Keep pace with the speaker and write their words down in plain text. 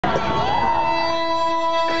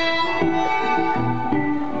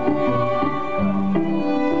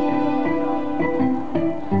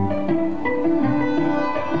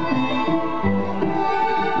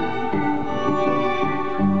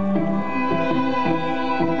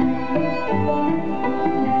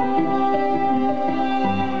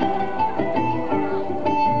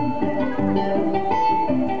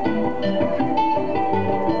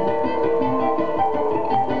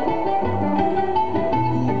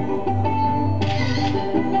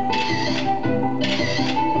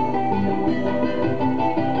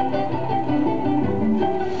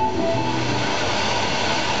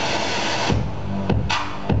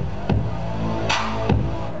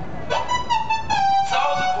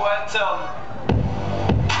tell them.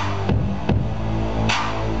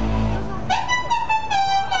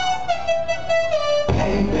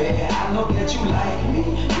 Baby, I know that you like me.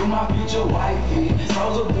 You my future wifey.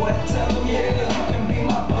 Soldier boy, tell them, yeah, you can be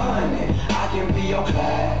my bunny. I can be your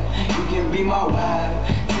Clyde. You can be my wife.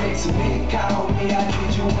 Text me, call me, I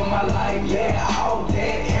need you in my life. Yeah, all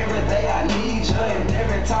day, every day I need you. And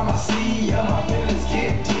every time I see you, my feelings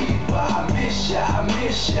get deeper. I miss you, I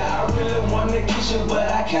miss you. I really wanna kiss you, but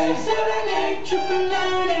I can't.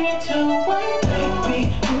 778-999-212. Baby,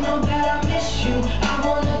 you know that I miss you. I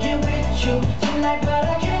wanna get with you tonight, but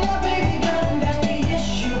I cannot, baby girl, that's the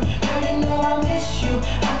issue. Girl, you know I miss you.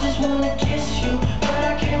 I just wanna kiss you, but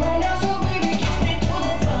I can't right now, so baby, kiss me through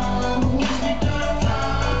the phone. Kiss me through the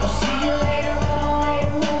phone. I'll see you later on.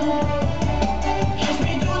 Kiss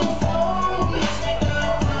me through the phone. Kiss me through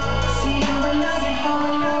the phone. See you when I get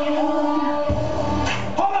home.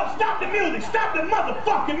 Hold up, stop the music, stop the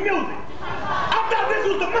motherfucking music. I thought this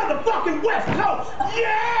was the motherfucking West Coast.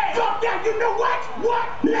 Yeah! Fuck that, you know what? What?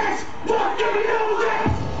 Let's fucking music!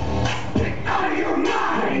 Get out of your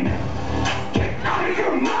mind! Get out of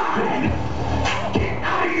your mind! Get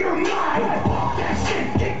out of your mind! Fuck that shit!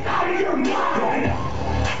 Get out of your mind!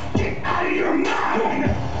 Get out of your mind!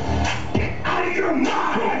 Get out of your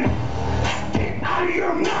mind! Get out of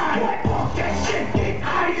your mind! Fuck that shit! Get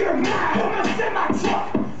out of your mind! Come and sit my truck!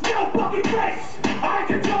 No fucking place! I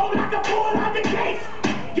control like a bull out the case!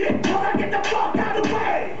 Get caught, get the fuck out of the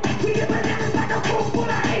way! We get bananas like a fool full of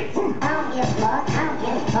hate! I don't give a fuck, I don't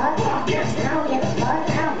give a fuck. Fuck yes! I don't give a fuck,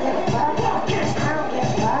 I don't give a fuck. Fuck yes! I don't give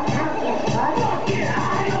a fuck, I don't give a fuck. Fuck it,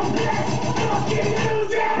 I don't bless! Fucking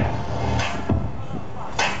music!